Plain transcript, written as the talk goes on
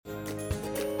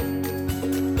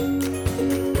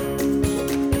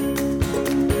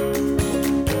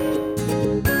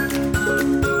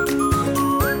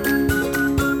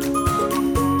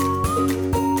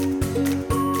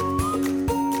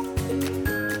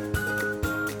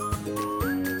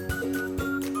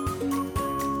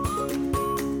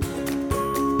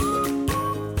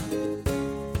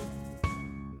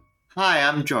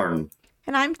I'm Jordan.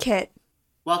 And I'm Kit.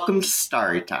 Welcome to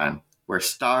Starry Time, where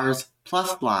stars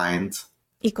plus lines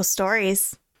equal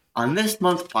stories. On this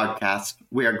month's podcast,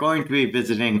 we are going to be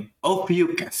visiting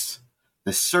Ophiuchus,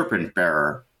 the serpent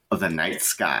bearer of the night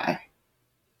sky.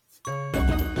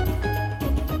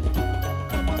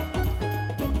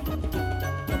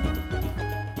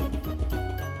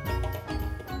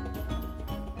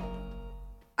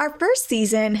 Our first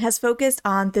season has focused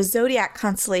on the Zodiac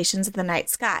constellations of the night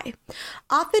sky.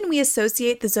 Often we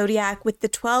associate the Zodiac with the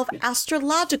 12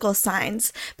 astrological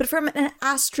signs, but from an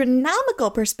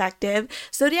astronomical perspective,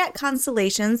 Zodiac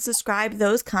constellations describe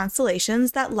those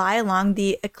constellations that lie along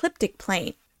the ecliptic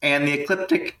plane. And the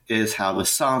ecliptic is how the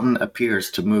sun appears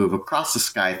to move across the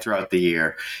sky throughout the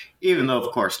year, even though,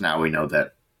 of course, now we know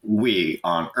that we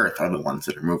on Earth are the ones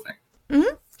that are moving.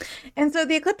 Mm-hmm. And so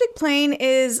the ecliptic plane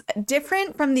is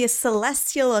different from the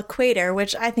celestial equator,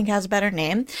 which I think has a better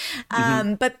name.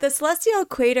 But the celestial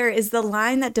equator is the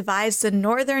line that divides the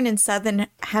northern and southern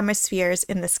hemispheres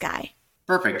in the sky.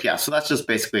 Perfect. Yeah. So that's just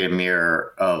basically a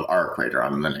mirror of our equator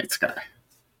on the night sky.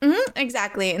 Mm-hmm,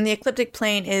 exactly. And the ecliptic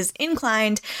plane is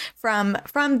inclined from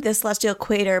the celestial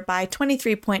equator by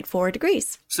 23.4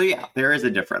 degrees. So yeah, there is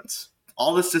a difference.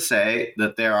 All this to say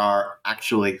that there are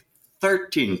actually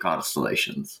 13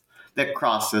 constellations that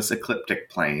cross this ecliptic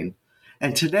plane.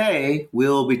 And today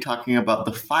we'll be talking about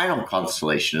the final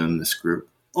constellation in this group,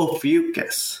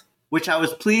 Ophiuchus, which I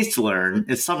was pleased to learn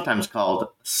is sometimes called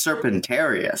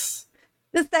Serpentarius.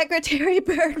 The secretary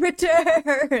bird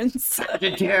returns.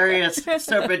 Sagittarius,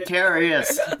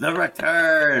 Serpentarius, the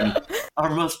return.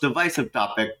 Our most divisive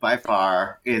topic by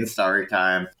far in Starry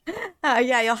Time.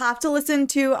 You'll have to listen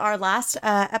to our last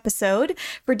episode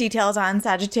for details on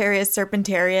Sagittarius,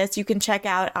 Serpentarius. You can check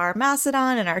out our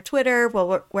Mastodon and our Twitter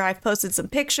where I've posted some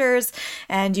pictures,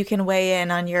 and you can weigh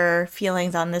in on your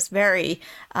feelings on this very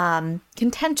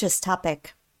contentious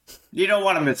topic. You don't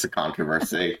want to miss a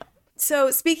controversy.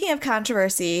 So speaking of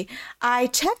controversy, I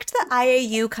checked the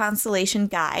IAU constellation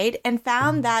guide and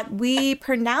found that we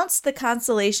pronounced the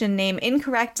constellation name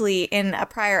incorrectly in a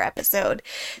prior episode.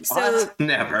 So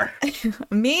never.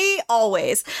 Me,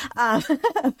 always.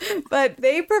 But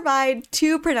they provide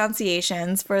two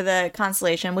pronunciations for the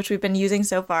constellation, which we've been using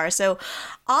so far. So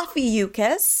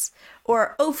Ophiuchus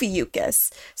or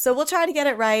Ophiuchus. So we'll try to get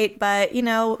it right, but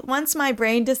once my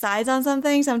brain decides on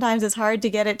something, sometimes it's hard to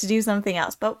get it to do something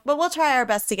else. But we'll try our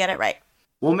best to get it right.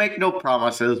 We'll make no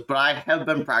promises, but I have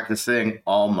been practicing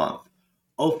all month.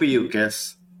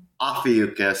 Ophiuchus,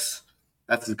 Ophiuchus.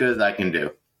 That's as good as I can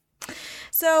do.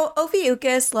 So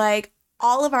Ophiuchus, like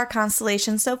all of our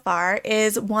constellations so far,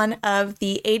 is one of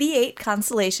the 88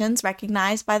 constellations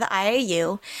recognized by the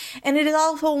IAU, and it is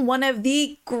also one of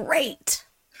the great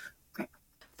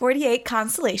 48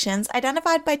 constellations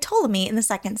identified by Ptolemy in the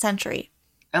 2nd century.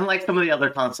 And like some of the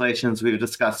other constellations we've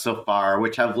discussed so far,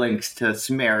 which have links to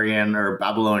Sumerian or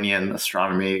Babylonian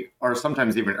astronomy, or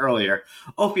sometimes even earlier,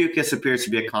 Ophiuchus appears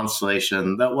to be a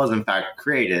constellation that was in fact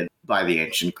created by the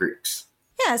ancient Greeks.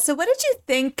 Yeah, so what did you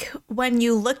think when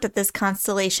you looked at this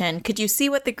constellation? Could you see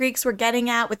what the Greeks were getting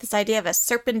at with this idea of a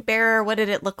serpent bearer? What did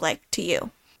it look like to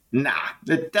you? Nah,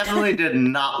 it definitely did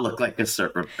not look like a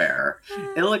serpent bearer.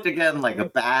 It looked again like a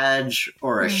badge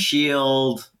or a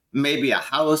shield, maybe a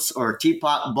house or a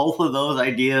teapot. Both of those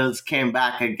ideas came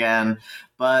back again.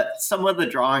 But some of the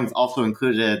drawings also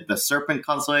included the serpent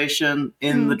constellation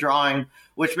in the drawing,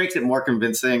 which makes it more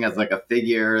convincing as like a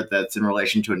figure that's in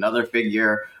relation to another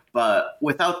figure. But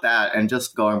without that and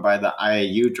just going by the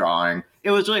IAU drawing,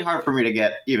 it was really hard for me to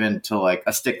get even to like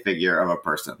a stick figure of a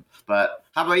person. But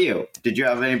how about you? Did you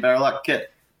have any better luck,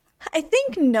 Kit? I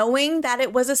think knowing that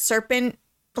it was a serpent,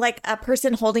 like a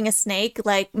person holding a snake,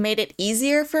 like made it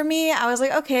easier for me. I was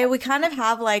like, okay, we kind of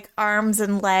have like arms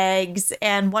and legs,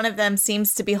 and one of them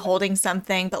seems to be holding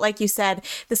something. But like you said,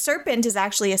 the serpent is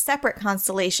actually a separate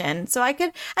constellation, so I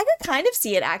could kind of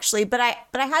see it actually. But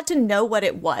I had to know what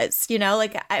it was.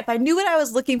 Like if I knew what I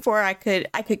was looking for, I could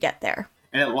get there.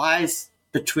 And it lies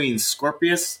between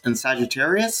Scorpius and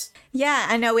Sagittarius? Yeah,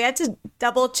 I know. We had to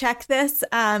double check this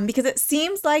because it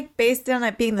seems like based on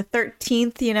it being the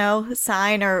 13th,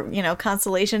 sign or,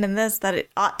 constellation in this, that it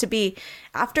ought to be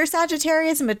after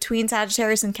Sagittarius and between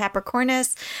Sagittarius and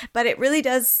Capricornus. But it really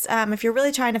does, if you're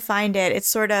really trying to find it, it's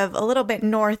sort of a little bit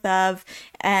north of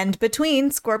and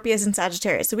between Scorpius and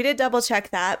Sagittarius. So we did double check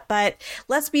that, but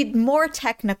let's be more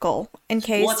technical in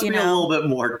case, Let's be a little bit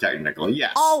more technical,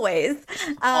 yes. Always.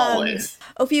 Always.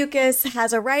 Ophiuchus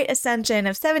has a right ascension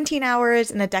of 17 hours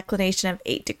and a declination of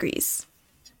 8 degrees.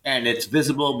 And it's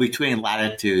visible between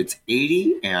latitudes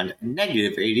 80 and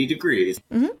negative 80 degrees.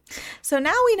 Mm-hmm. So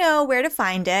now we know where to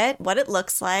find it, what it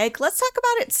looks like. Let's talk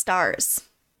about its stars.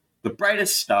 The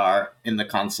brightest star in the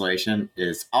constellation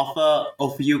is Alpha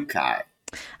Ophiuchi.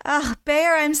 Oh,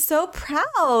 Bear, I'm so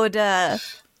proud.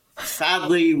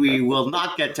 Sadly, we will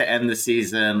not get to end the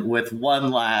season with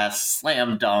one last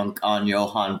slam dunk on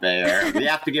Johann Bayer. We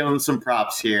have to give him some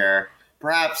props here.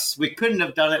 Perhaps we couldn't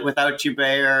have done it without you,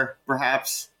 Bayer.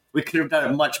 Perhaps we could have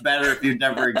done it much better if you'd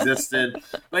never existed.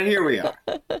 But here we are.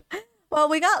 Well,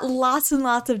 we got lots and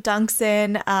lots of dunks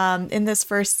in this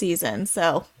first season,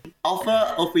 so.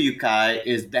 Alpha Ophiuchi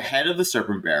is the head of the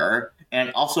Serpent Bearer, and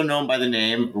also known by the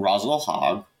name Rosal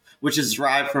Hog, which is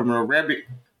derived from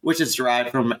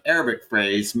an Arabic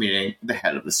phrase meaning the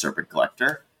head of the serpent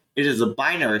collector. It is a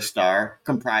binary star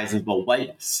comprised of a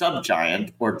white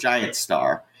subgiant or giant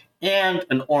star and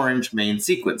an orange main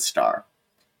sequence star.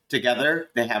 Together,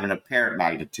 they have an apparent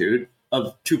magnitude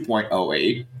of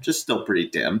 2.08, which is still pretty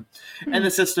dim, and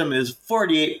the system is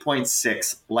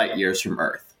 48.6 light years from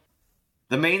Earth.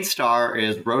 The main star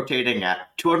is rotating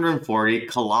at 240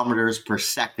 kilometers per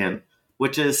second,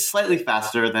 which is slightly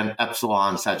faster than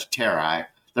Epsilon Sagittarii,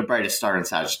 the brightest star in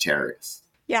Sagittarius.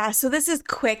 Yeah, so this is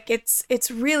quick.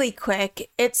 It's really quick.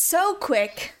 It's so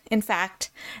quick, in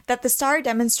fact, that the star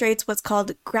demonstrates what's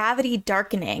called gravity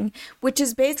darkening, which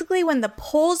is basically when the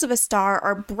poles of a star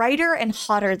are brighter and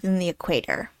hotter than the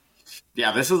equator.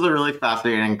 Yeah, this is a really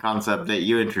fascinating concept that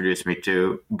you introduced me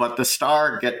to, but the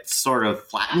star gets sort of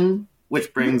flattened,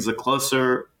 which brings the poles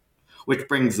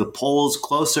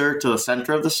closer to the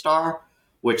center of the star,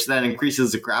 which then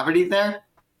increases the gravity there.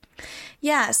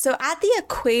 Yeah, so at the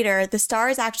equator, the star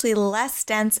is actually less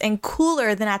dense and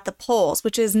cooler than at the poles,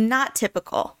 which is not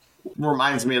typical.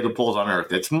 Reminds me of the poles on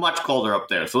Earth. It's much colder up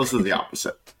there, so this is the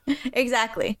opposite.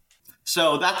 Exactly.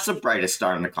 So that's the brightest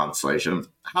star in the constellation.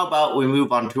 How about we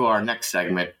move on to our next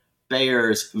segment,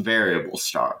 Bayer's variable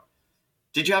star.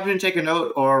 Did you happen to take a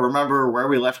note or remember where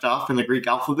we left off in the Greek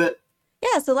alphabet?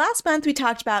 Yeah, so last month we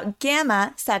talked about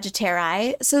Gamma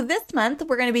Sagittarii. So this month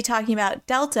we're going to be talking about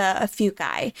Delta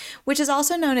Ophiuchi, which is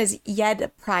also known as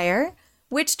Yed Prior,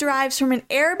 which derives from an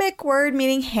Arabic word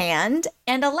meaning hand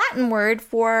and a Latin word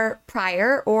for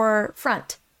prior or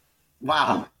front.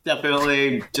 Wow,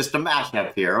 definitely just a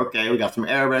mashup here. Okay, we got some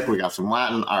Arabic, we got some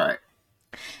Latin. All right.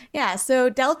 Yeah, so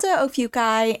Delta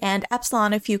Ophiuchi and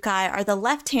Epsilon Ophiuchi are the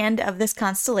left hand of this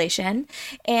constellation,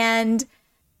 and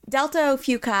Delta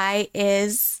Ophiuchi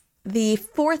is the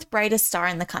fourth brightest star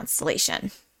in the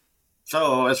constellation.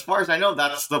 So, as far as I know,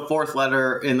 that's the fourth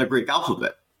letter in the Greek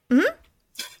alphabet. Mm-hmm.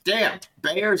 Damn,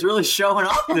 Bayer's really showing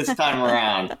off this time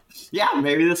around. Yeah,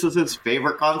 maybe this was his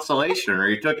favorite constellation, or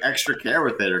he took extra care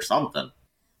with it or something.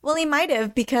 Well, he might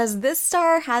have, because this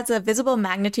star has a visible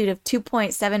magnitude of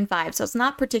 2.75, so it's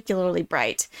not particularly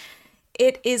bright.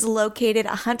 It is located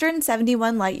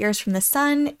 171 light years from the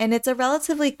sun, and it's a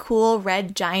relatively cool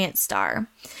red giant star.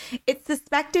 It's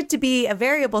suspected to be a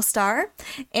variable star,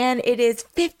 and it is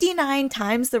 59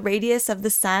 times the radius of the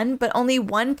sun, but only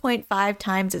 1.5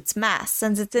 times its mass,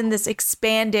 since it's in this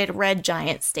expanded red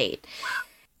giant state.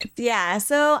 Yeah,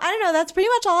 so I don't know, that's pretty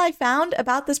much all I found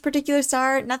about this particular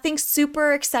star. Nothing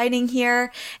super exciting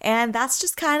here, and that's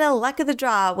just kind of luck of the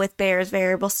draw with Bayer's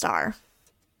variable star.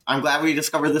 I'm glad we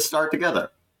discovered this star together.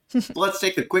 Let's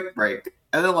take a quick break,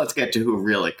 and then let's get to who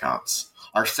really counts.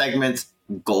 Our segment's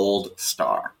Gold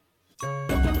Star.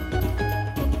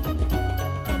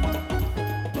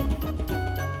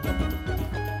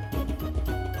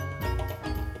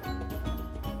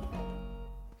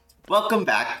 Welcome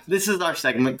back. This is our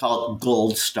segment called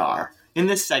Gold Star. In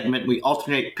this segment, we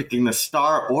alternate picking the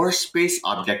star or space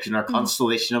object in our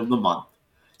constellation of the month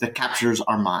that captures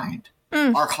our mind,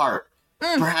 our heart,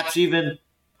 perhaps even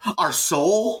our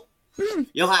soul.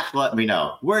 You'll have to let me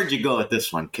know. Where'd you go with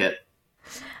this one, Kit?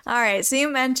 All right, so you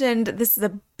mentioned this is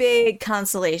a big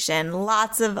constellation,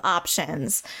 lots of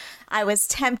options. I was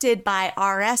tempted by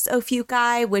RS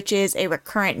Ophiuchi, which is a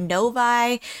recurrent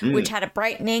novae, which had a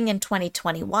brightening in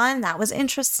 2021. That was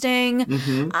interesting.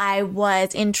 I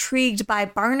was intrigued by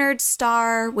Barnard's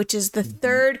star, which is the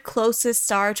third closest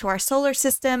star to our solar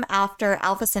system after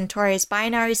Alpha Centauri's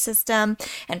binary system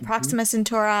and Proxima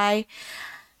Centauri.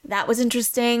 That was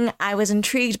interesting. I was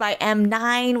intrigued by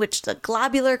M9, which is a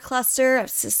globular cluster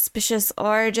of suspicious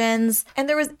origins. And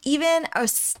there was even a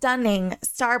stunning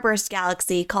starburst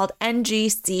galaxy called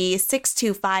NGC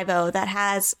 6250 that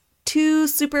has two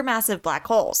supermassive black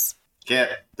holes. Kit,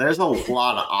 there's a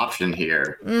lot of option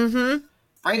here.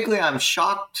 Frankly, I'm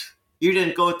shocked you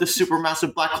didn't go with the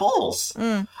supermassive black holes.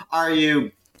 Are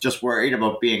you just worried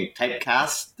about being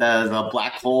typecast as a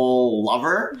black hole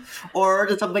lover? Or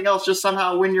did something else just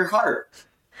somehow win your heart?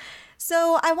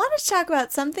 So I wanted to talk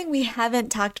about something we haven't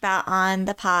talked about on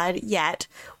the pod yet,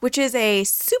 which is a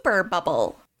super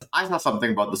bubble. I saw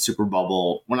something about the super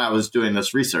bubble when I was doing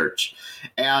this research,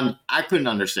 and I couldn't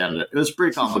understand it. It was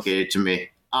pretty complicated to me.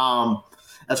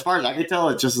 As far as I could tell,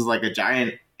 it just is like a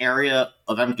giant area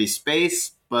of empty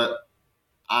space, but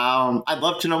I'd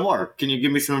love to know more. Can you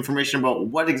give me some information about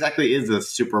what exactly is this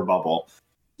super bubble?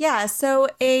 Yeah, so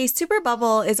a super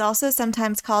bubble is also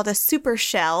sometimes called a super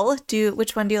shell.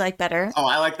 Which one do you like better? Oh,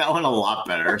 I like that one a lot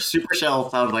better. Super shell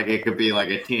sounds like it could be like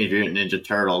a Teenage Mutant Ninja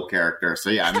Turtle character.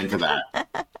 So yeah, I'm into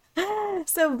that.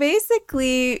 So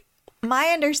basically, my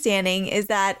understanding is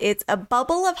that it's a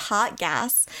bubble of hot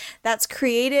gas that's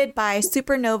created by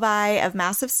supernovae of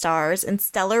massive stars and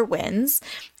stellar winds.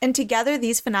 And together,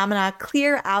 these phenomena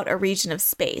clear out a region of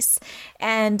space.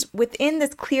 And within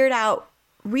this cleared out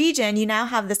region, you now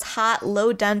have this hot,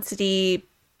 low density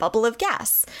bubble of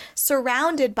gas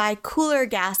surrounded by cooler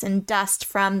gas and dust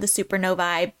from the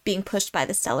supernovae being pushed by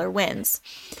the stellar winds.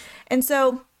 And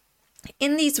so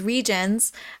in these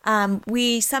regions,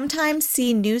 we sometimes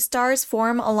see new stars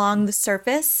form along the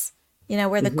surface,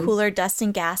 where the cooler dust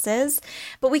and gas is.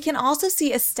 But we can also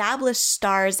see established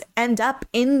stars end up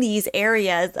in these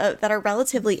areas that are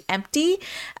relatively empty,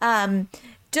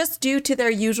 just due to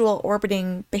their usual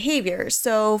orbiting behaviors.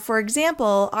 So, for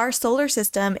example, our solar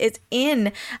system is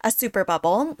in a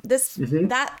superbubble.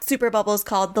 That superbubble is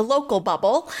called the local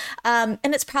bubble, and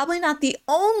it's probably not the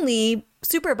only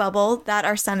superbubble that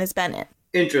our sun has been in.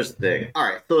 Interesting. All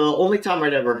right. So the only time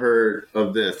I'd ever heard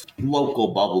of this local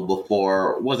bubble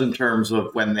before was in terms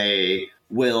of when they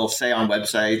will say on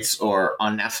websites or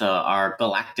on NASA our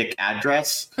galactic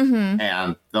address,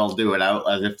 and they'll do it out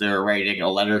as if they're writing a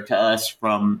letter to us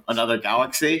from another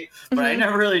galaxy. But I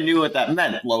never really knew what that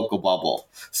meant, local bubble.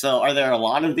 So are there a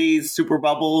lot of these super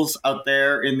bubbles out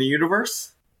there in the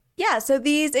universe? Yeah, so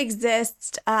these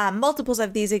exist, multiples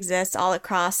of these exist all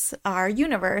across our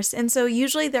universe. And so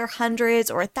usually they're hundreds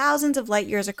or thousands of light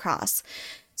years across.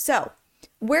 So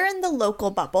we're in the local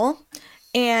bubble.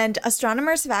 And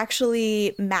astronomers have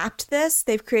actually mapped this.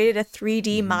 They've created a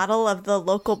 3D model of the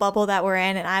local bubble that we're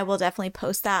in, and I will definitely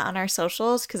post that on our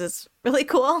socials because it's really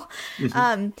cool.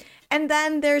 And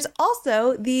then there's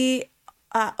also the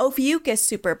Ophiuchus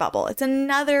super bubble. It's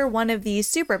another one of these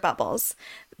super bubbles.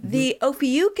 The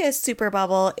Ophiuchus super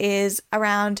bubble is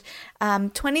around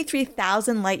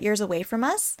 23,000 light years away from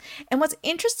us. And what's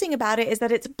interesting about it is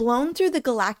that it's blown through the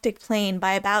galactic plane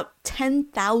by about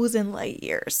 10,000 light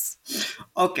years.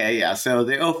 Okay, yeah. So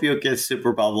the Ophiuchus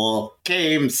super bubble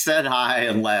came, said hi,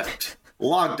 and left a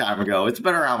long time ago. It's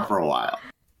been around for a while.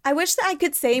 I wish that I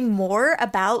could say more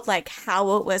about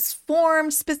how it was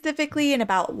formed specifically and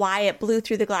about why it blew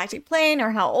through the galactic plane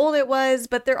or how old it was,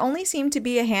 but there only seem to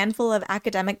be a handful of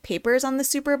academic papers on the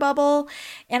super bubble.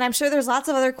 And I'm sure there's lots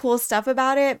of other cool stuff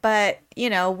about it, but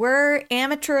we're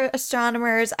amateur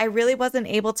astronomers. I really wasn't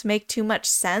able to make too much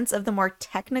sense of the more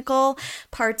technical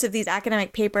parts of these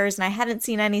academic papers, and I hadn't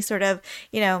seen any sort of,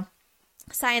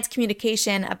 science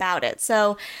communication about it.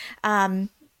 So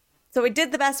we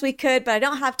did the best we could, but I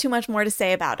don't have too much more to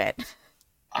say about it.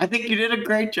 I think you did a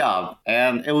great job.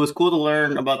 And it was cool to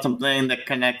learn about something that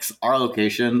connects our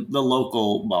location, the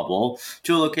local bubble,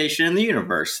 to a location in the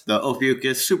universe, the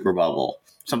Ophiuchus super bubble.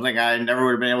 Something I never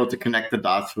would have been able to connect the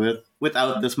dots with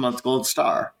without this month's gold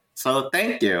star. So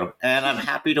thank you. And I'm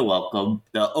happy to welcome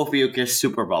the Ophiuchus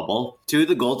super bubble to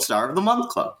the Gold Star of the Month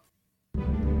Club.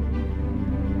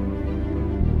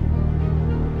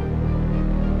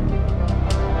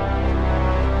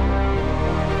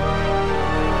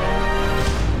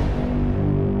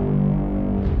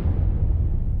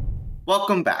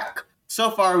 Welcome back.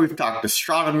 So far, we've talked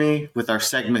astronomy with our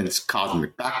segments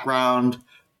Cosmic Background,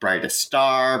 Brightest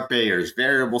Star, Bayer's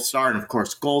Variable Star, and of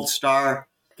course, Gold Star.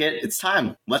 Kit, it's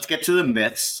time. Let's get to the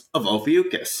myths of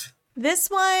Ophiuchus. This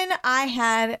one, I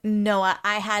had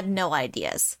no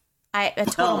ideas. A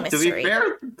total mystery. To be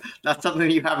fair, that's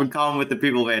something you have in common with the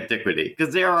people of antiquity,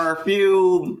 because there are a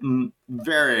few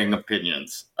varying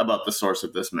opinions about the source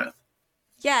of this myth.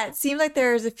 Yeah, it seemed like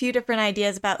there's a few different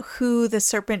ideas about who the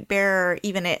serpent bearer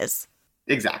even is.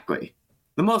 Exactly.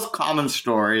 The most common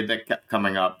story that kept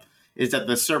coming up is that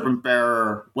the serpent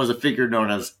bearer was a figure known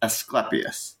as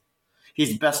Asclepius.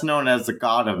 He's best known as the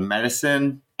god of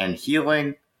medicine and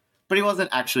healing, but he wasn't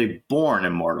actually born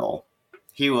immortal.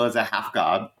 He was a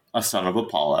half-god, a son of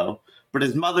Apollo, but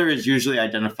his mother is usually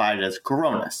identified as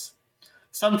Coronis.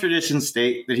 Some traditions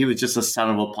state that he was just a son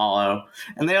of Apollo,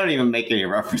 and they don't even make any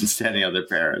reference to any other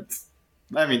parents.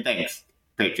 I mean, thanks,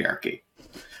 patriarchy.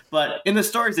 But in the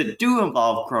stories that do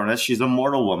involve Cronus, she's a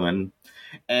mortal woman,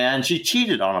 and she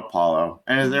cheated on Apollo,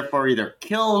 and is therefore either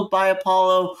killed by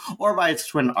Apollo or by his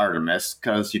twin Artemis,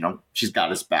 because, she's got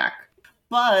his back.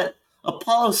 But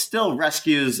Apollo still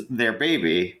rescues their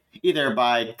baby, either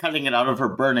by cutting it out of her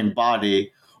burning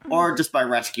body, or just by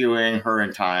rescuing her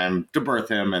in time to birth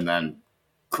him, and then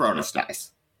Cronus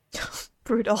dies.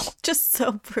 Brutal. Just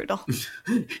so brutal.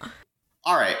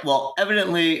 All right, well,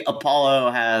 evidently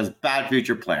Apollo has bad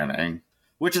future planning,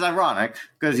 which is ironic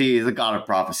because he's a god of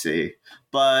prophecy.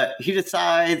 But he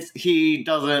decides he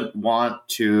doesn't want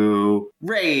to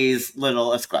raise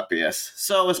little Asclepius.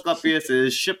 So Asclepius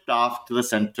is shipped off to the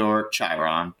centaur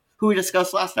Chiron, who we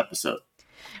discussed last episode.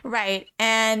 Right,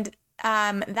 and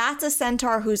that's a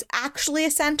centaur who's actually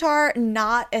a centaur,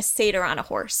 not a satyr on a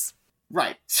horse.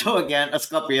 Right, so again,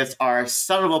 Asclepius, our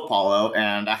son of Apollo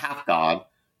and a half-god,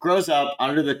 grows up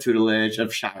under the tutelage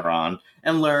of Chiron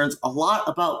and learns a lot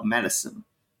about medicine.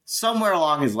 Somewhere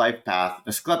along his life path,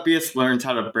 Asclepius learns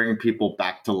how to bring people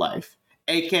back to life,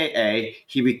 aka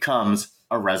he becomes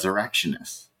a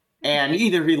resurrectionist. And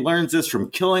either he learns this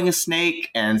from killing a snake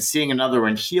and seeing another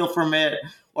one heal from it,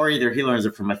 or either he learns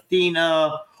it from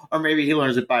Athena, or maybe he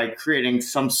learns it by creating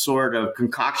some sort of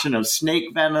concoction of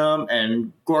snake venom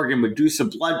and Gorgon Medusa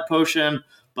blood potion.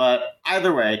 But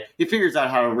either way, he figures out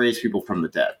how to raise people from the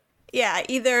dead. Yeah,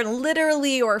 either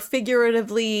literally or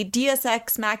figuratively, Deus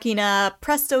Ex Machina,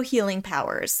 presto healing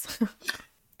powers.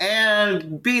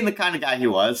 And being the kind of guy he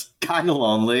was, kind of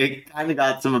lonely, kind of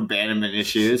got some abandonment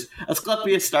issues,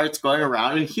 Asclepius starts going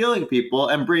around and healing people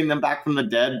and bringing them back from the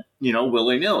dead,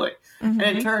 willy-nilly. Mm-hmm.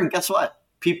 And in turn, guess what?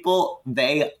 People,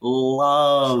 they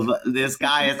love this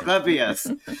guy Asclepius.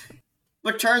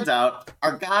 But turns out,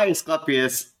 our guy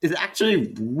Asclepius is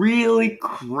actually really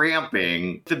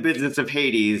cramping the business of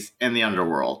Hades and the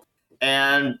underworld.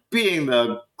 And being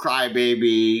the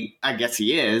crybaby, I guess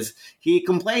he is, he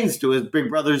complains to his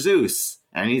big brother Zeus.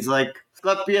 And he's like,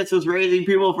 Asclepius is raising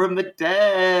people from the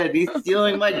dead. He's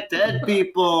stealing my dead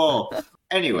people.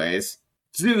 Anyways,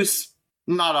 Zeus,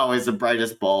 not always the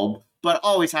brightest bulb, but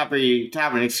always happy to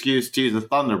have an excuse to use a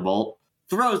thunderbolt,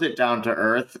 throws it down to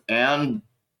Earth, and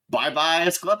bye-bye,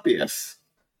 Asclepius.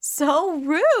 So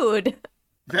rude.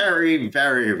 Very,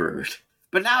 very rude.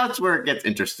 But now it's where it gets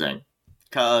interesting.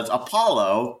 Because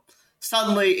Apollo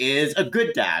suddenly is a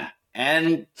good dad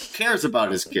and cares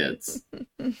about his kids.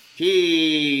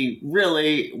 He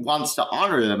really wants to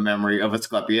honor the memory of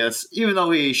Asclepius, even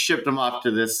though he shipped him off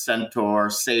to this centaur,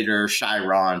 satyr,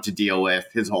 Chiron to deal with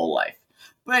his whole life.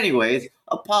 But anyways,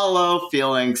 Apollo,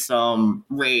 feeling some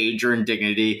rage or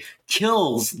indignity,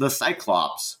 kills the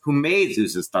Cyclops, who made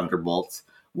Zeus's thunderbolts,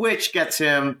 which gets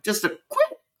him just a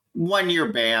quick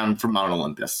 1-year ban from Mount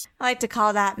Olympus. I like to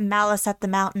call that malice at the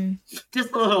mountain.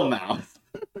 Just a little mouth.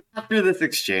 After this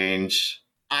exchange,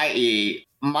 i.e.,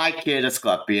 my kid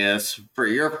Asclepius for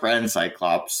your friend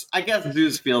Cyclops, I guess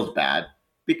Zeus feels bad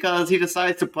because he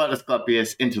decides to put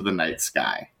Asclepius into the night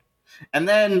sky. And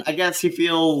then I guess he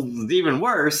feels even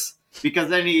worse because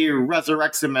then he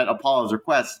resurrects him at Apollo's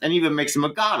request and even makes him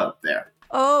a god up there.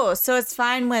 Oh, so it's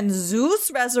fine when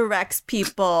Zeus resurrects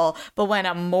people, but when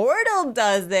a mortal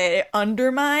does it, it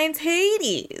undermines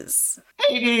Hades.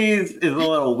 Hades is a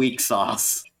little weak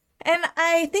sauce. And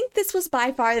I think this was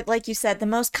by far, like you said, the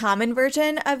most common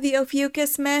version of the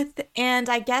Ophiuchus myth. And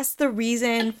I guess the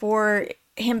reason for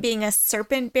him being a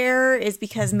serpent bearer is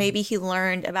because maybe he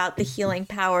learned about the healing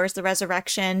powers, the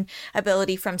resurrection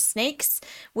ability from snakes,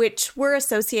 which were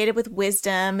associated with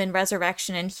wisdom and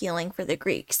resurrection and healing for the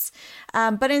Greeks.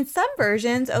 But in some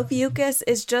versions, Ophiuchus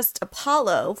is just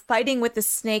Apollo fighting with the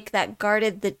snake that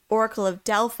guarded the Oracle of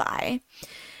Delphi.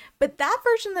 But that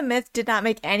version of the myth did not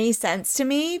make any sense to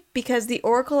me because the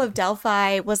Oracle of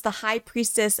Delphi was the high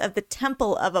priestess of the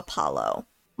Temple of Apollo.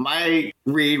 My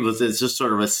read was it's just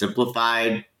sort of a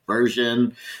simplified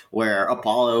version where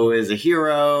Apollo is a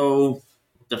hero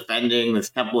defending this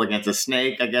temple against a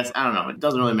snake. I guess, I don't know. It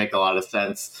doesn't really make a lot of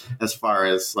sense as far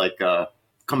as like a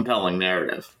compelling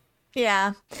narrative.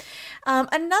 Yeah.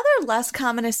 Another less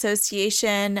common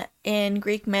association in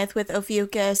Greek myth with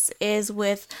Ophiuchus is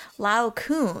with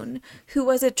Laocoon, who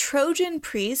was a Trojan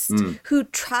priest who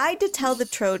tried to tell the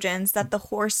Trojans that the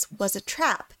horse was a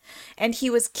trap, and he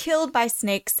was killed by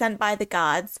snakes sent by the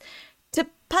gods to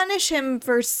punish him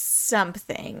for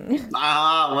something.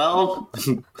 Well,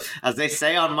 as they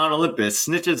say on Mount Olympus,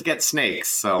 snitches get snakes,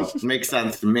 so it makes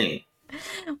sense to me.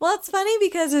 Well, it's funny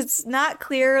because it's not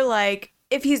clear, like,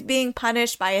 if he's being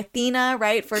punished by Athena,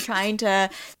 right, for trying to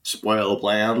spoil the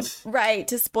plans. Right,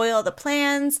 to spoil the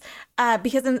plans.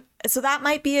 So that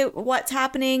might be what's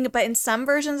happening. But in some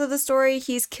versions of the story,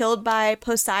 he's killed by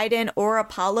Poseidon or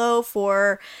Apollo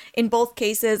for, in both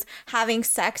cases, having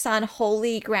sex on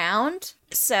holy ground.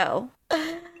 So.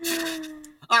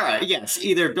 All right, yes.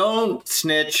 Either don't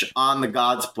snitch on the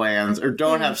gods' plans or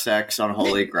don't have sex on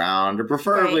holy ground, or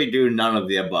preferably do none of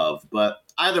the above. But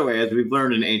either way, as we've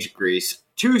learned in ancient Greece,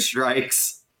 2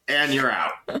 strikes and you're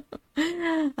out.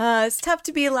 It's tough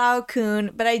to be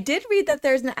Laocoon, but I did read that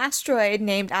there's an asteroid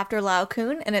named after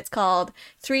Laocoon, and it's called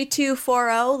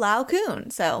 3240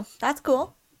 Laocoon. So that's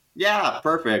cool. Yeah,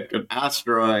 perfect. An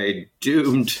asteroid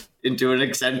doomed into an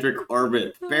eccentric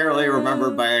orbit, barely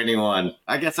remembered by anyone.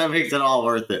 I guess that makes it all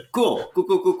worth it.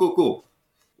 Cool.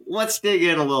 Let's dig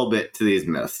in a little bit to these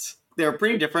myths. They're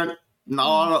pretty different. Not a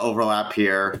lot of overlap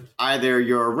here. Either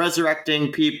you're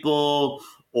resurrecting people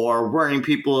or warning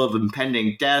people of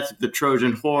impending death, the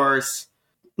Trojan horse.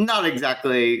 Not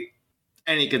exactly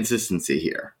any consistency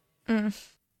here.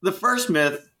 The first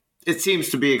myth, it seems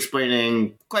to be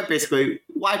explaining, quite basically,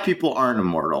 why people aren't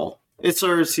immortal. It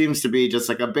sort of seems to be just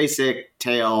like a basic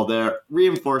tale that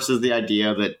reinforces the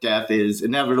idea that death is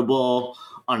inevitable,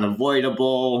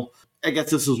 unavoidable. I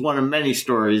guess this is one of many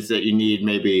stories that you need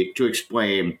maybe to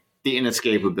explain the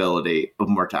inescapability of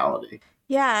mortality.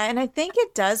 Yeah, and I think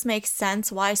it does make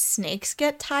sense why snakes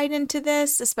get tied into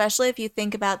this, especially if you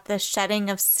think about the shedding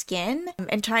of skin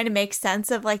and trying to make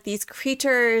sense of like these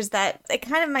creatures that it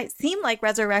kind of might seem like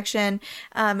resurrection.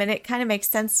 And it kind of makes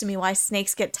sense to me why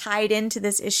snakes get tied into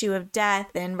this issue of death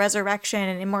and resurrection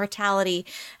and immortality,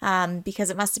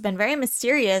 because it must have been very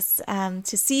mysterious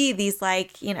to see these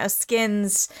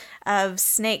skins of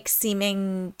snakes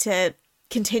seeming to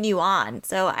continue on.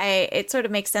 So it sort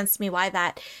of makes sense to me why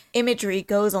that imagery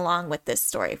goes along with this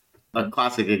story. A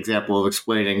classic example of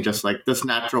explaining just like this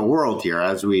natural world here,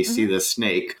 as we see the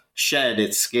snake shed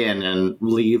its skin and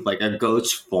leave like a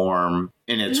ghost form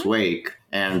in its wake.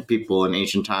 And people in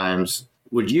ancient times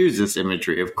would use this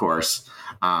imagery, of course,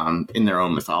 in their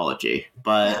own mythology.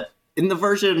 But in the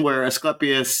version where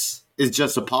Asclepius is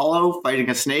just Apollo fighting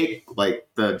a snake, like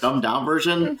the dumbed down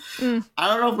version, I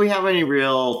don't know if we have any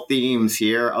real themes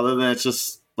here other than it's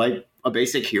just like a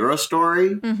basic hero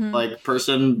story, like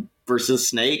person versus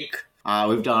snake.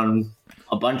 We've done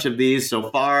a bunch of these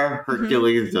so far.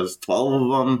 Hercules does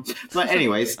 12 of them. But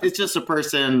anyways, it's just a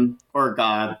person or a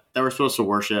god that we're supposed to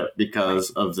worship because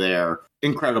of their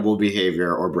incredible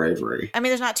behavior or bravery. I mean,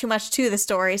 there's not too much to the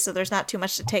story, so there's not too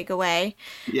much to take away.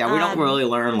 Yeah, we don't really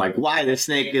learn like why the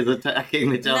snake is attacking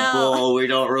the temple. No. We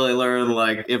don't really learn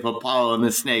like if Apollo and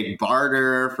the snake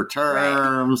barter for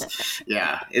terms. Right.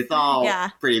 Yeah, it's all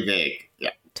pretty vague. Yeah.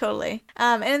 Totally.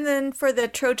 And then for the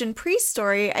Trojan priest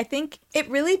story, I think it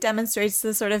really demonstrates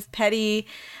the sort of petty,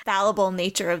 fallible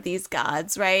nature of these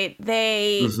gods, right?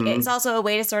 It's also a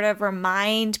way to sort of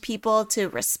remind people to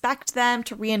respect them,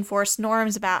 to reinforce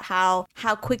norms about how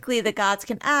quickly the gods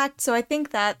can act. So I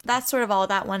think that's sort of all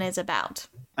that one is about.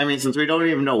 I mean, since we don't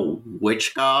even know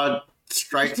which god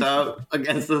strikes out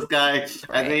against this guy,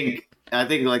 right. I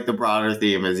think like the broader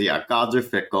theme is, gods are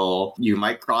fickle. You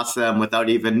might cross them without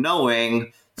even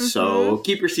knowing. So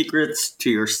keep your secrets to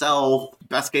yourself.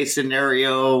 Best case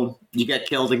scenario, you get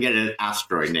killed and get an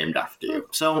asteroid named after you.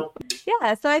 So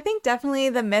I think definitely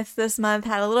the myths this month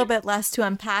had a little bit less to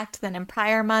unpack than in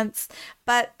prior months.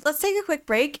 But let's take a quick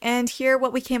break and hear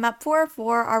what we came up for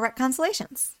our Rec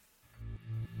Constellations.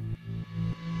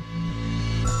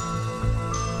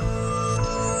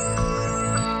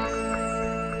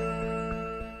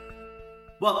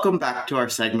 Welcome back to our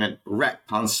segment, Rec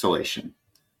Constellation.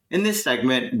 In this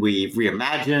segment, we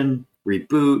reimagine,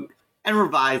 reboot, and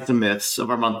revise the myths of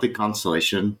our monthly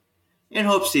constellation in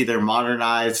hopes to either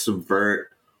modernize,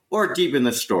 subvert, or deepen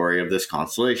the story of this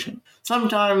constellation.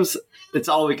 Sometimes it's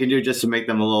all we can do just to make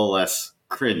them a little less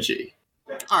cringy.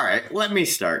 All right, let me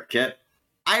start, Kit.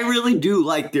 I really do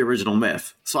like the original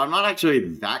myth, so I'm not actually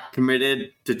that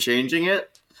committed to changing it.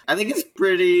 I think it's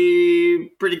pretty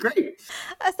great.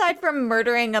 Aside from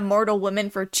murdering a mortal woman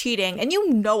for cheating, and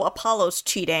you know Apollo's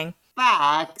cheating.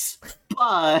 Facts,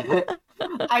 but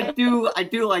I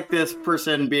do like this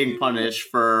person being punished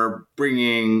for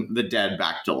bringing the dead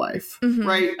back to life,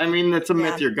 right? I mean, it's a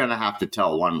myth you're gonna have to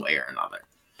tell one way or another.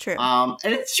 True. And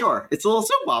it's a little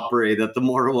soap opera that the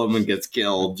mortal woman gets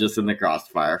killed just in the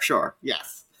crossfire. Sure,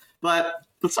 yes, but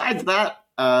besides that,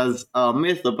 as a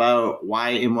myth about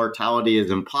why immortality is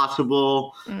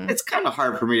impossible, it's kind of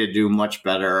hard for me to do much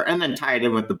better. And then tie it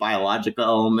in with the biological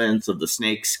elements of the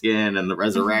snake skin and the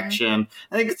resurrection.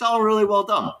 I think it's all really well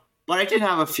done. But I did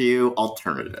have a few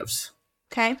alternatives.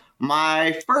 Okay.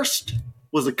 My first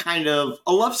was a kind of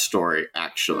a love story,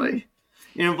 actually.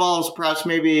 It involves perhaps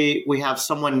maybe we have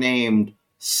someone named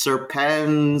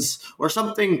Serpens or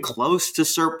something close to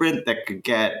Serpent that could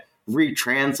get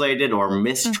retranslated or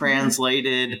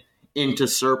mistranslated into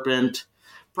Serpent.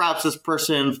 Perhaps this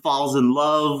person falls in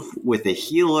love with a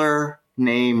healer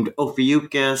named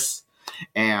Ophiuchus,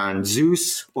 and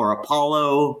Zeus or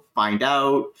Apollo find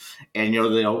out, and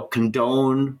they'll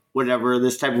condone whatever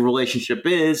this type of relationship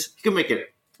is. You can make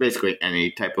it basically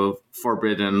any type of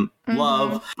forbidden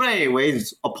love. But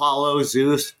anyways, Apollo,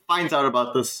 Zeus, finds out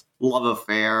about this love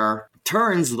affair,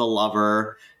 turns the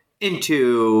lover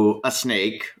into a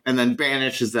snake, and then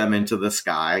banishes them into the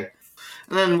sky.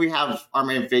 And then we have our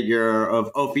main figure of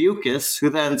Ophiuchus,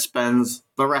 who then spends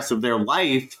the rest of their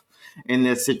life in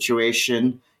this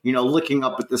situation, looking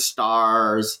up at the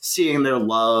stars, seeing their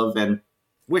love, and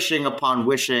wishing upon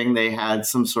wishing they had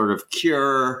some sort of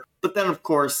cure. But then, of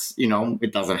course,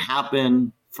 it doesn't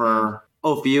happen for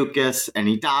Ophiuchus, and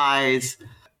he dies.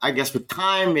 I guess with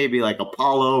time, maybe like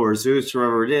Apollo or Zeus,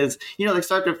 whoever it is, they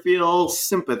start to feel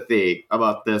sympathy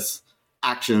about this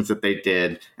actions that they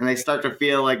did. And they start to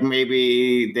feel like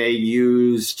maybe they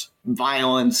used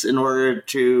violence in order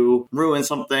to ruin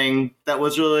something that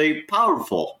was really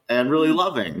powerful and really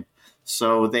loving.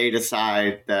 So they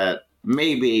decide that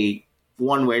maybe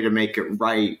one way to make it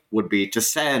right would be to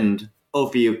send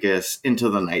Ophiuchus into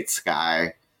the night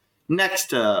sky next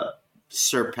to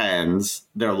Serpens,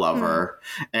 their lover,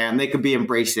 and they could be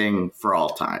embracing for all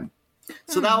time.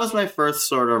 So that was my first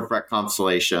sort of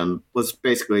constellation, was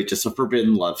basically just a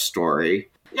forbidden love story.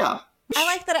 Yeah. I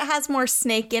like that it has more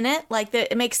snake in it. Like,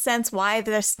 it makes sense why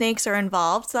the snakes are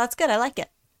involved. So that's good. I like it.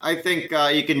 I think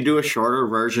you can do a shorter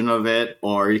version of it,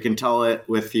 or you can tell it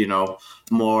with,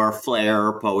 more flair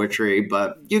or poetry,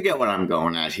 but you get what I'm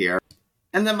going at here.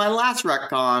 And then my last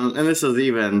retcon, and this is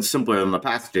even simpler than the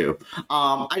past two,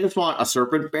 I just want a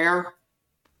serpent bear.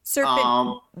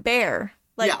 Serpent bear?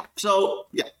 Like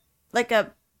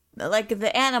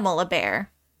the animal, a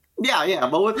bear. Yeah,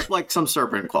 but with like some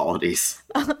serpent qualities.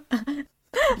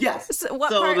 Yes. So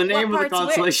the name of the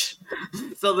constellation.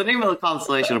 So the name of the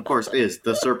constellation, of course, is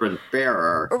the Serpent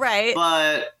Bearer. Right.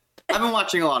 But I've been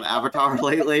watching a lot of Avatar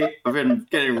lately. I've been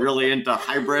getting really into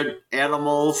hybrid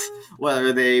animals,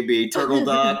 whether they be turtle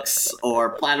ducks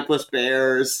or platypus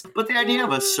bears. But the idea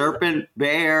of a serpent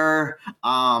bear,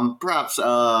 perhaps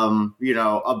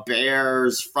a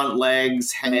bear's front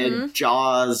legs, head,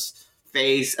 jaws,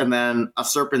 face, and then a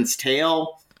serpent's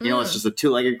tail. It's just a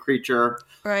two-legged creature.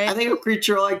 Right. I think a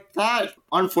creature like that,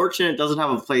 unfortunately, doesn't have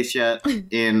a place yet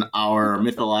in our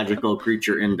mythological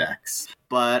creature index.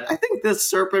 But I think this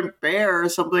serpent bear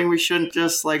is something we shouldn't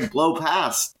just blow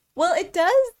past. Well, it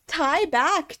does tie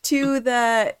back to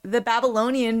the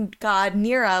Babylonian god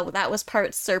Nera, that was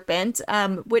part serpent,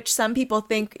 which some people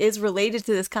think is related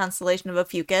to this constellation of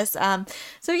Ophiuchus. Serpent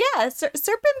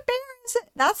bear,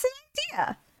 that's an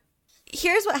idea.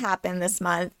 Here's what happened this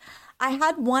month. I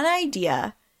had one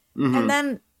idea, and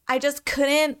then I just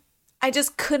couldn't get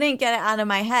it out of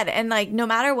my head. And no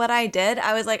matter what I did,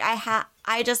 I was like,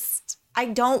 I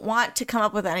don't want to come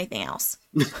up with anything else.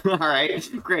 All right,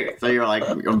 great. So you're like,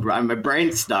 my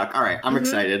brain's stuck. All right, I'm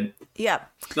excited.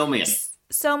 Yep. Fill me in.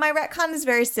 So my retcon is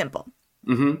very simple.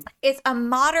 It's a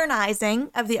modernizing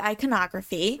of the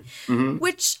iconography,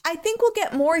 which I think will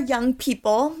get more young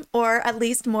people, or at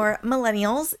least more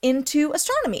millennials, into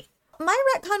astronomy. My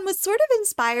retcon was sort of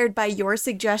inspired by your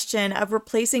suggestion of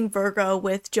replacing Virgo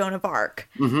with Joan of Arc.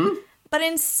 But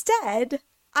instead,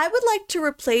 I would like to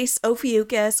replace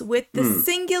Ophiuchus with the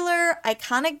singular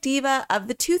iconic diva of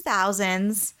the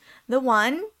 2000s, the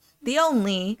one, the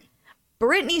only,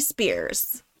 Britney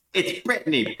Spears. It's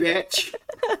Britney, bitch.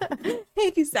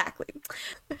 Exactly.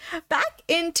 Back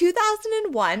in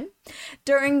 2001,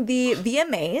 during the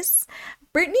VMAs,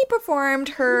 Britney performed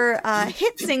her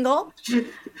hit single,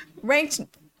 ranked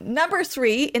number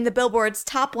 3 in the Billboard's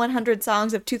top 100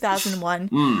 songs of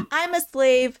 2001, I'm a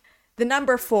Slave, the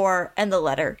number 4, and the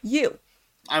letter U.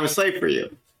 I'm a slave for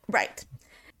you. Right.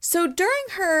 So during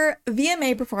her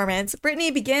VMA performance,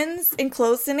 Britney begins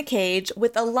enclosed in a cage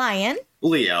with a lion.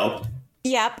 Leo.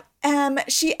 Yep.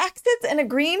 She exits in a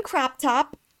green crop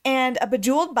top and a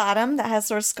bejeweled bottom that has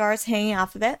sort of scars hanging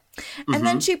off of it. And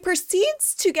then she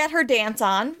proceeds to get her dance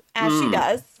on, as she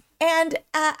does. And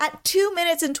at 2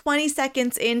 minutes and 20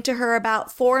 seconds into her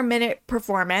about 4-minute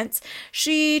performance,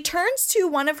 she turns to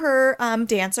one of her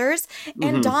dancers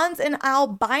and dons an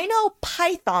albino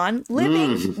python,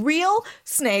 living real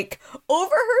snake,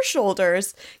 over her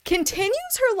shoulders, continues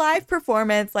her live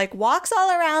performance, like walks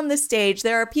all around the stage.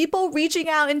 There are people reaching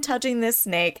out and touching this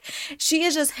snake. She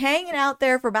is just hanging out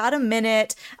there for about a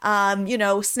minute,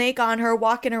 snake on her,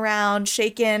 walking around,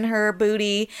 shaking her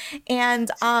booty. And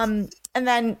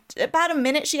then about a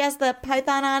minute she has the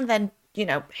python on, then,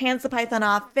 hands the python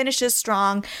off, finishes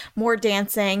strong, more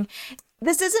dancing.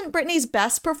 This isn't Britney's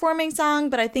best performing song,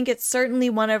 but I think it's certainly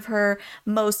one of her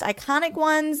most iconic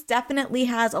ones. Definitely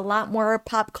has a lot more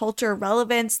pop culture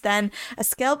relevance than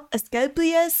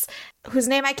Asclepius, whose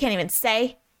name I can't even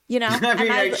say,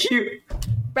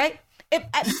 right?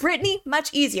 Britney, much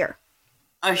easier.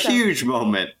 Huge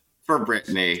moment for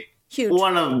Britney. Huge.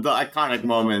 One of the iconic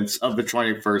moments of the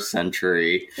 21st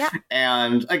century. Yeah.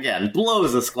 And again,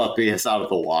 blows Asclepius out of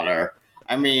the water.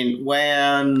 I mean,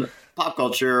 when pop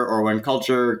culture or when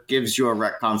culture gives you a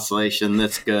wreck constellation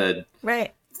that's good,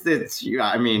 right?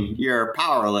 You're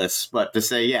powerless, but to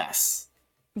say yes.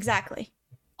 Exactly.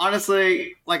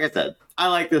 Honestly, like I said, I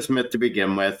like this myth to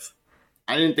begin with.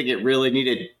 I didn't think it really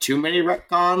needed too many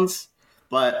retcons,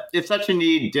 but if such a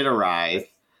need did arise,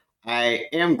 I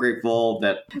am grateful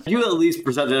that you at least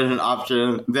presented an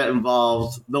option that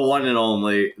involves the one and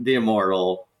only, the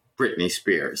immortal Britney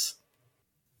Spears.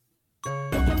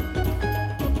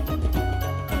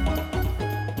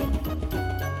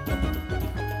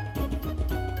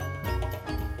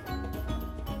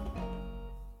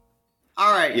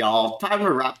 All right, y'all, time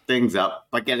to wrap things up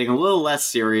by getting a little less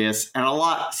serious and a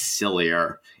lot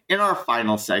sillier in our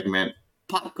final segment,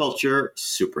 Pop Culture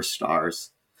Superstars.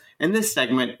 In this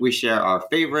segment, we share our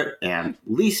favorite and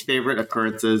least favorite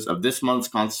occurrences of this month's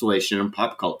constellation in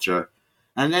pop culture,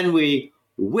 and then we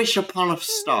wish upon a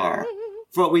star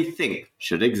for what we think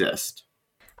should exist.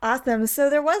 Awesome. So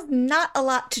there was not a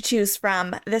lot to choose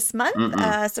from this month,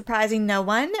 surprising no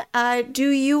one. Do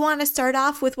you want to start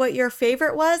off with what your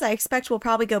favorite was? I expect we'll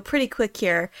probably go pretty quick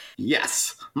here.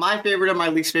 Yes. My favorite and my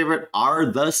least favorite are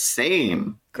the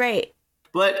same. Great.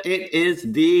 But it is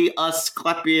the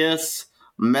Asclepius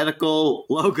medical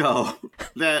logo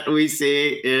that we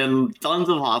see in tons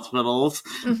of hospitals.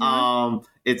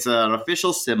 It's an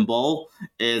official symbol.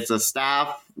 It's a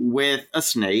staff with a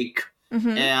snake.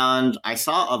 And I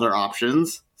saw other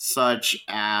options, such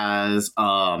as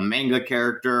a manga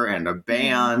character and a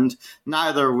band,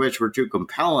 neither of which were too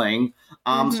compelling.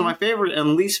 So my favorite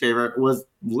and least favorite was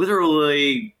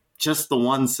literally just the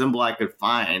one symbol I could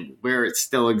find where it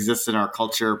still exists in our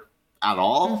culture at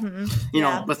all,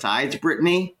 besides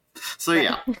Britney. So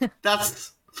yeah,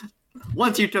 that's,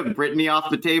 once you took Britney off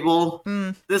the table,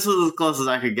 this was as close as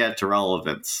I could get to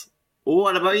relevance.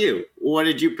 What about you? What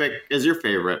did you pick as your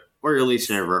favorite or your least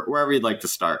favorite, wherever you'd like to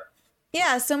start?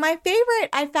 Yeah, so my favorite,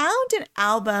 I found an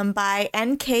album by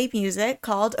NK Music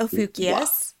called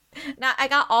Ophiuchus. Now, I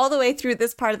got all the way through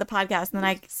this part of the podcast and then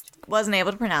I wasn't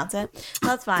able to pronounce it.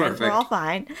 That's fine. Perfect. We're all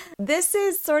fine. This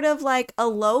is sort of like a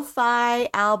lo-fi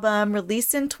album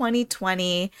released in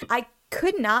 2020. I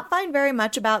could not find very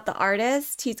much about the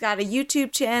artist. He's got a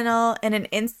YouTube channel and an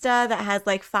Insta that has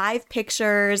like 5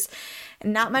 pictures.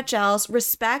 Not much else.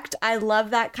 Respect. I love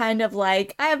that kind of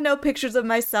like, I have no pictures of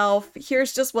myself.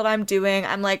 Here's just what I'm doing.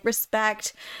 I'm like,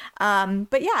 respect.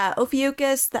 But yeah,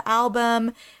 Ophiuchus, the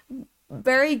album,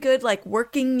 very good, like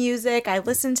working music. I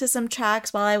listened to some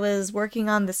tracks while I was working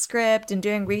on the script and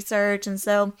doing research. And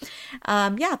so,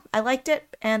 yeah, I liked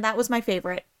it. And that was my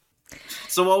favorite.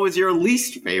 So what was your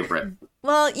least favorite?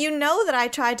 Well, you know that I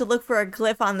tried to look for a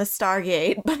glyph on the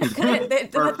Stargate, but I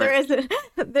couldn't. There isn't.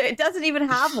 It doesn't even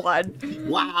have one.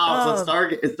 Wow, so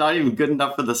Stargate, it's not even good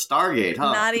enough for the Stargate,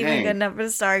 huh? Not even good enough for the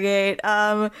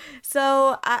Stargate.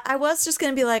 So I was just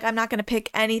going to be like, I'm not going to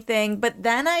pick anything. But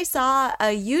then I saw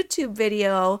a YouTube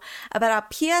video about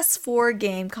a PS4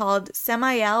 game called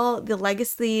Samael, The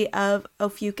Legacy of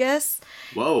Ophiuchus.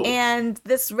 Whoa. And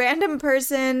this random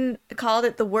person called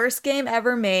it the worst game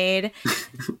ever made.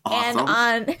 Awesome. And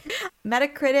on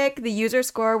Metacritic, the user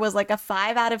score was like a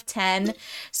 5 out of 10.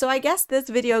 So I guess this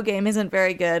video game isn't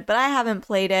very good, but I haven't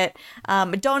played it. I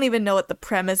don't even know what the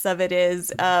premise of it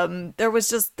is. There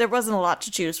wasn't a lot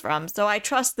to choose from. So I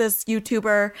trust this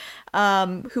YouTuber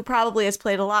who probably has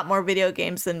played a lot more video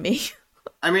games than me.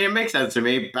 I mean, it makes sense to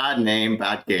me. Bad name,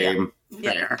 bad game.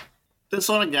 Yeah. Fair. This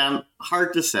one, again,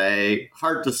 hard to say,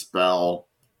 hard to spell.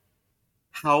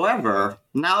 However,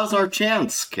 now's our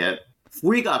chance, Kit.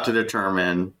 We got to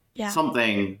determine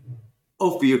something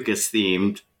Ophiuchus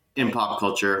themed in pop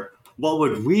culture. What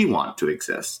would we want to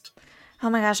exist? Oh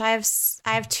my gosh, I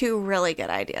have two really good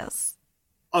ideas.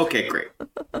 Okay, great.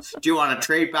 Do you want to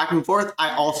trade back and forth?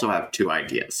 I also have two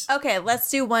ideas. Okay, let's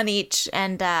do one each,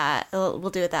 and we'll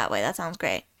do it that way. That sounds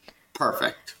great.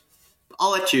 Perfect.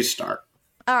 I'll let you start.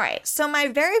 All right. So my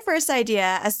very first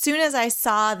idea, as soon as I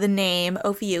saw the name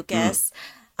Ophiuchus,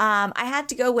 I had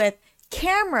to go with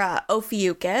Camera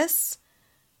Ophiuchus,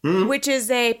 which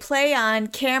is a play on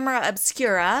Camera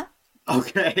Obscura.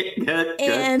 Okay, good.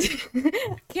 And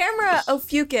Camera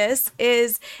Ophiuchus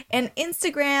is an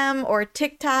Instagram or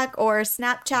TikTok or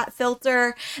Snapchat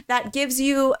filter that gives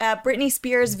you a Britney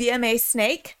Spears VMA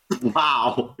snake.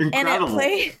 Wow, incredible.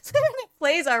 And it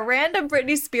plays a random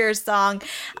Britney Spears song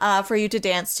for you to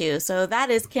dance to. So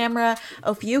that is Camera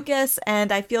Ophiuchus,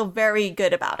 and I feel very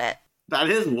good about it. That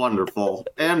is wonderful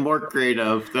and more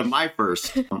creative than my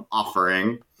first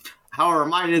offering. However,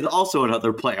 mine is also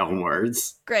another play on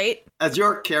words. Great. As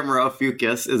your Camera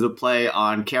Ophiuchus is a play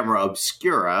on Camera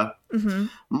Obscura,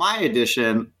 my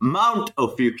edition, Mount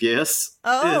Ophiuchus,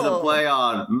 is a play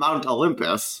on Mount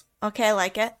Olympus. Okay, I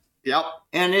like it. Yep.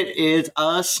 And it is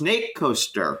a snake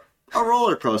coaster, a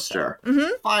roller coaster.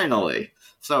 Finally.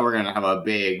 So we're going to have a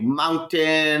big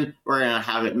mountain. We're going to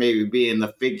have it maybe be in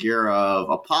the figure of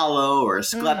Apollo or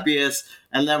Asclepius.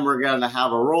 And then we're going to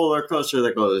have a roller coaster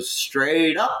that goes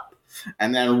straight up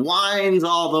and then winds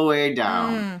all the way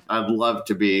down. I'd love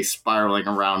to be spiraling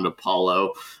around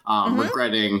Apollo,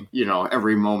 regretting,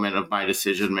 every moment of my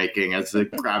decision making as the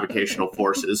gravitational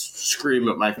forces scream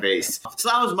at my face. So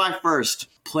that was my first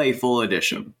playful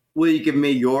edition. Will you give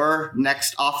me your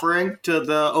next offering to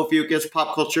the Ophiuchus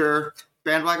pop culture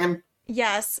bandwagon?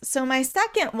 Yes. So my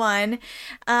second one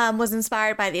was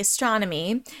inspired by the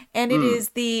astronomy, and it is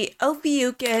the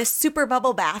Ophiuchus Super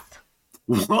Bubble Bath.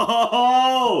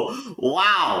 Whoa!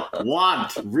 Wow!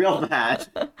 Want real bad.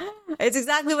 It's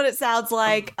exactly what it sounds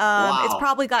like. Wow. It's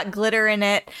probably got glitter in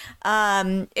it.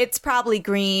 It's probably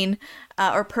green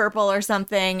or purple or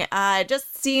something. It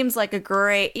just seems like a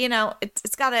great,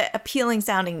 it's got an appealing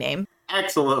sounding name.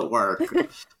 Excellent work.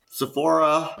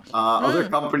 Sephora, other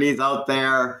companies out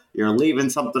there, you're leaving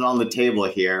something on the table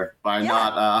here by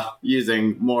not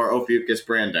using more Ophiuchus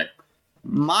branding.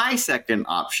 My second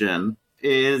option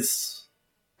is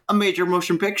a major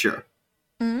motion picture.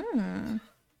 I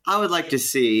would like to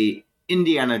see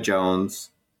Indiana Jones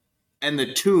and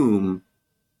the Tomb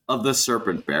of the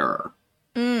Serpent Bearer.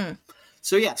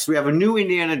 So yes, we have a new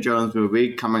Indiana Jones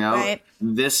movie coming out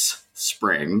this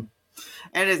spring.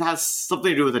 And it has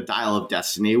something to do with a dial of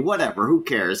destiny. Whatever, who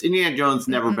cares? Indiana Jones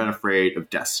never been afraid of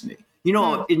destiny. You know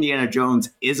what Indiana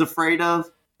Jones is afraid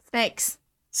of? Snakes.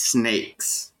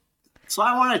 Snakes. So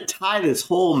I want to tie this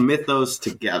whole mythos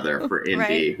together for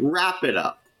Indy. Wrap it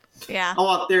up. Yeah. I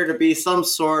want there to be some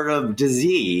sort of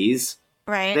disease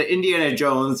that Indiana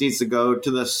Jones needs to go to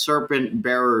the Serpent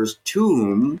Bearer's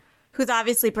tomb. Who's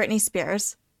obviously Britney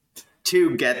Spears.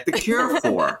 To get the cure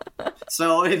for.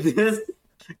 So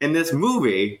in this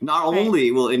movie, not only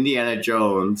will Indiana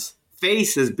Jones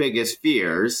face his biggest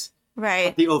fears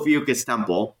at the Ophiuchus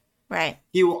Temple,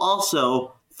 he will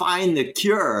also find the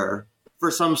cure for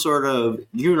some sort of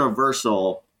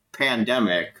universal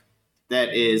pandemic that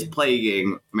is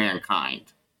plaguing mankind.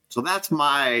 So that's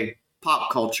my pop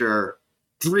culture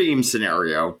dream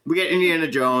scenario. We get Indiana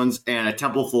Jones and a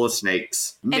temple full of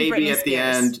snakes. Maybe at the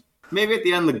end,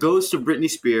 the ghost of Britney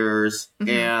Spears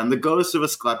and the ghost of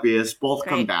Asclepius both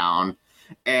come down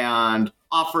and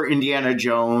offer Indiana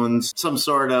Jones some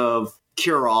sort of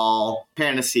cure-all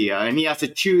panacea, and he has to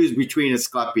choose between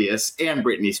Asclepius and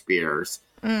Britney Spears.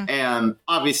 And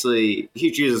obviously,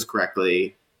 he chooses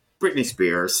correctly Britney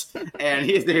Spears, and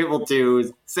he's able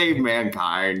to save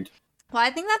mankind. Well,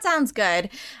 I think that sounds good.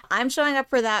 I'm showing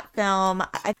up for that film.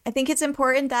 I think it's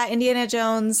important that Indiana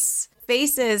Jones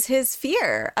faces his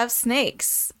fear of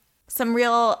snakes. Some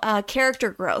real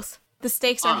character growth. The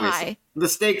stakes are high. The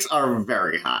stakes are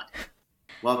very high.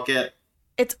 Well, Kit.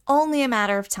 It's only a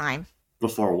matter of time.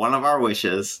 Before one of our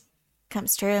wishes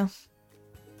comes true.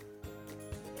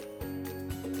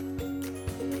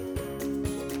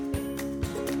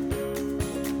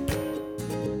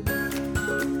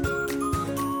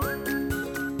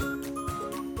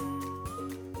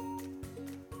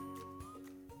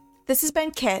 This has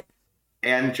been Kit.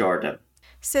 And Jordan.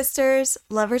 Sisters,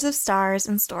 lovers of stars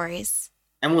and stories.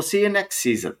 And we'll see you next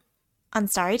season. On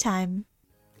Starry Time.